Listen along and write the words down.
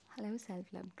Hello, Self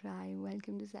Love Tribe.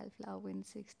 Welcome to Self Love in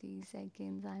 60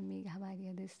 Seconds. I'm Megha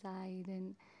Bharia this side,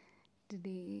 and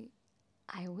today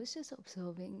I was just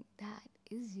observing that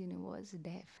is universe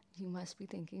deaf? You must be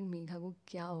thinking, Megha ko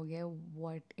kya ho gaya?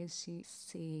 What is she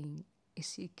saying?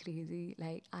 Is she crazy?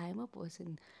 Like, I am a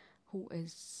person who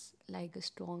is like a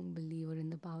strong believer in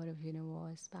the power of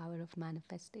universe, power of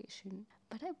manifestation.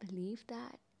 But I believe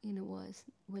that universe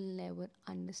will never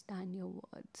understand your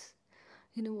words.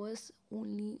 Universe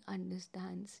only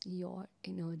understands your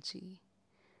energy.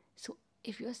 So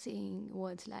if you're saying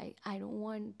words like, I don't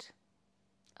want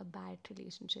a bad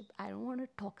relationship, I don't want a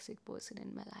toxic person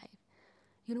in my life,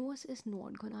 universe is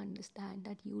not going to understand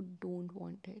that you don't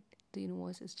want it. The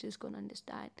universe is just going to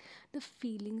understand the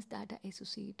feelings that are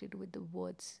associated with the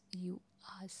words you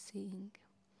are saying.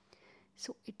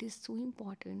 So it is so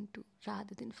important to,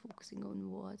 rather than focusing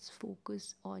on words,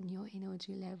 focus on your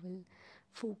energy level,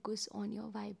 focus on your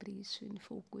vibration,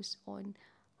 focus on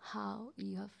how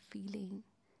you are feeling.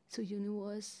 So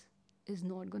universe is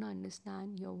not going to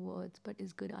understand your words, but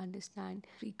is going to understand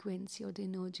frequency or the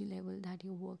energy level that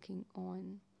you're working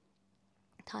on.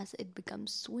 Thus it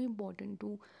becomes so important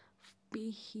to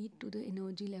pay heed to the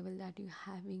energy level that you're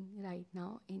having right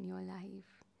now in your life.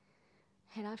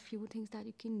 Here are few things that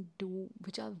you can do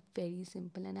which are very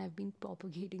simple, and I've been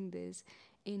propagating this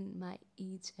in my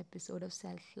each episode of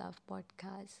Self Love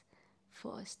podcast.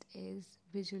 First is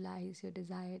visualize your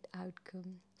desired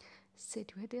outcome.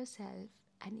 Sit with yourself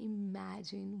and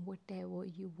imagine whatever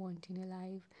you want in your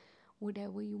life,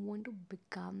 whatever you want to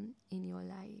become in your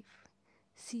life.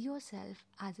 See yourself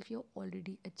as if you're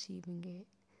already achieving it.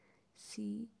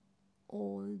 See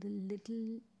all the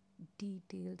little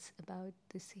details about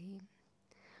the same.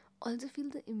 Also feel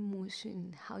the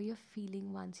emotion, how you're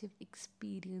feeling once you've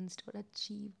experienced or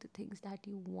achieved the things that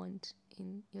you want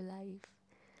in your life.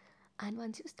 And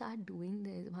once you start doing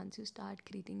this, once you start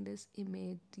creating this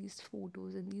image, these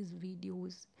photos and these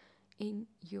videos in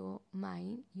your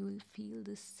mind, you'll feel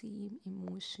the same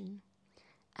emotion,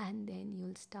 and then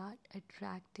you'll start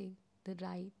attracting the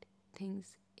right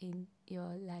things in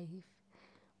your life.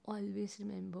 Always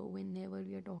remember, whenever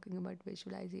we are talking about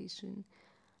visualization,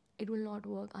 it will not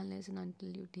work unless and until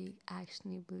you take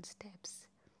actionable steps.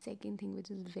 Second thing, which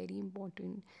is very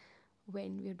important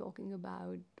when we're talking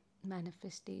about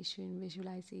manifestation,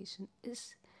 visualization,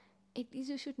 is at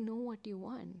least you should know what you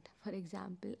want. For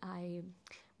example, I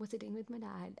was sitting with my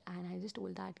dad and I just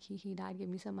told that he dad, give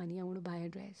me some money, I want to buy a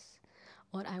dress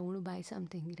or I want to buy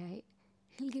something, right?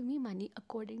 He'll give me money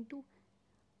according to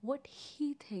what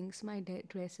he thinks my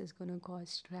dress is gonna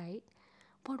cost, right?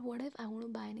 But what if I want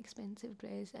to buy an expensive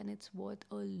dress and it's worth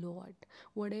a lot?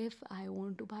 What if I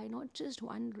want to buy not just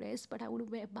one dress, but I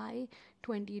want to buy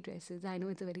 20 dresses? I know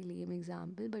it's a very lame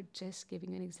example, but just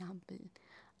giving an example.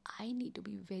 I need to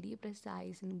be very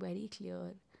precise and very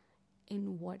clear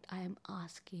in what I am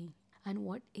asking and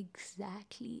what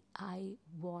exactly I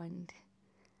want.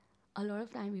 A lot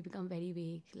of time we become very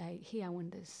vague, like, hey, I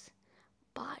want this.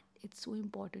 But it's so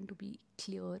important to be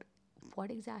clear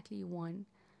what exactly you want.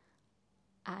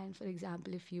 And for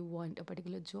example, if you want a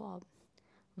particular job,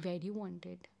 where do you want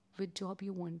it? Which job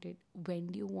you want it?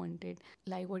 When do you want it?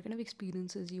 Like, what kind of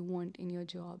experiences you want in your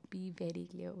job? Be very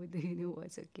clear with the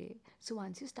universe, okay? So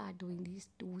once you start doing these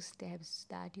two steps,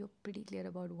 that you're pretty clear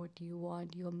about what you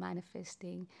want, you're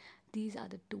manifesting, these are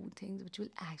the two things which will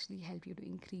actually help you to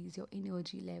increase your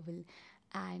energy level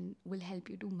and will help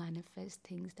you to manifest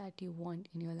things that you want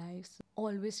in your life. So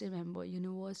always remember,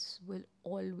 universe will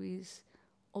always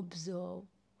observe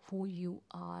who you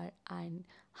are and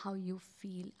how you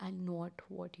feel and not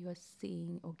what you are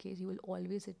saying. Okay, so you will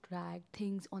always attract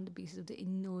things on the basis of the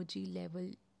energy level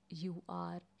you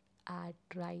are at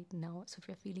right now. So if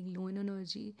you're feeling low in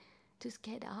energy, just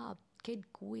get up, get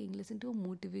going, listen to a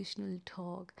motivational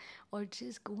talk, or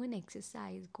just go and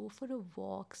exercise, go for a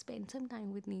walk, spend some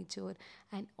time with nature,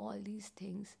 and all these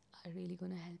things are really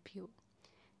going to help you.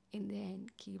 In the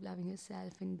end, keep loving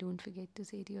yourself and don't forget to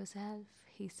say to yourself,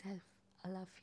 hey self, I love you.